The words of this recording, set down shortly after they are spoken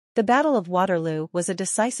The Battle of Waterloo was a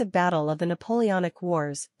decisive battle of the Napoleonic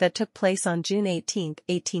Wars that took place on June 18,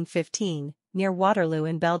 1815, near Waterloo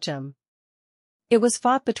in Belgium. It was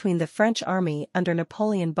fought between the French army under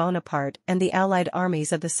Napoleon Bonaparte and the Allied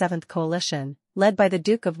armies of the Seventh Coalition, led by the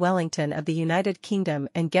Duke of Wellington of the United Kingdom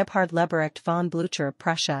and Gebhard Leberecht von Blücher of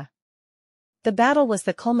Prussia. The battle was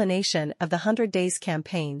the culmination of the Hundred Days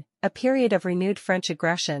Campaign, a period of renewed French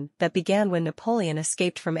aggression that began when Napoleon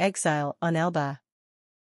escaped from exile on Elba.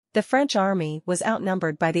 The French army was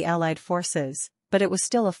outnumbered by the Allied forces, but it was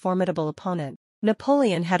still a formidable opponent.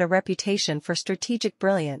 Napoleon had a reputation for strategic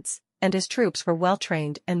brilliance, and his troops were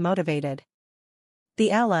well-trained and motivated.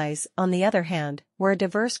 The Allies, on the other hand, were a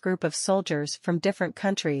diverse group of soldiers from different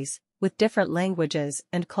countries, with different languages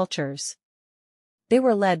and cultures. They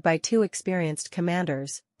were led by two experienced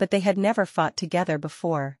commanders, but they had never fought together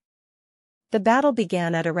before. The battle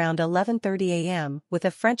began at around 11:30 a.m. with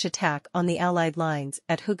a French attack on the Allied lines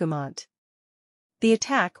at Hougoumont. The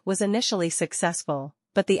attack was initially successful,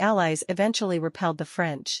 but the Allies eventually repelled the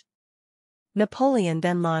French. Napoleon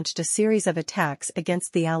then launched a series of attacks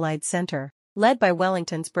against the Allied center, led by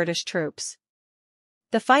Wellington's British troops.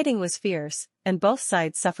 The fighting was fierce, and both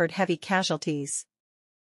sides suffered heavy casualties.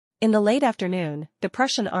 In the late afternoon, the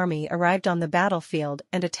Prussian army arrived on the battlefield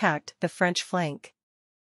and attacked the French flank.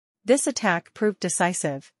 This attack proved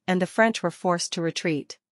decisive, and the French were forced to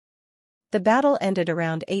retreat. The battle ended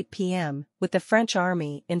around 8 p.m., with the French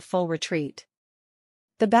army in full retreat.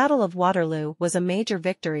 The Battle of Waterloo was a major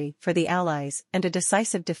victory for the Allies and a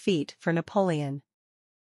decisive defeat for Napoleon.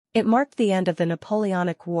 It marked the end of the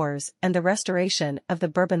Napoleonic Wars and the restoration of the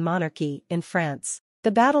Bourbon monarchy in France.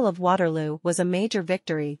 The Battle of Waterloo was a major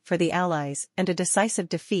victory for the Allies and a decisive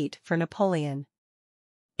defeat for Napoleon.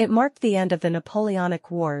 It marked the end of the Napoleonic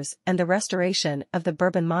Wars and the restoration of the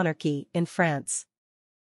Bourbon monarchy in France.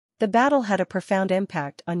 The battle had a profound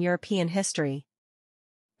impact on European history.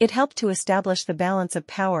 It helped to establish the balance of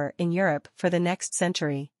power in Europe for the next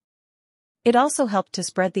century. It also helped to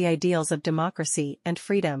spread the ideals of democracy and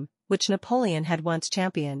freedom, which Napoleon had once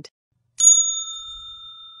championed.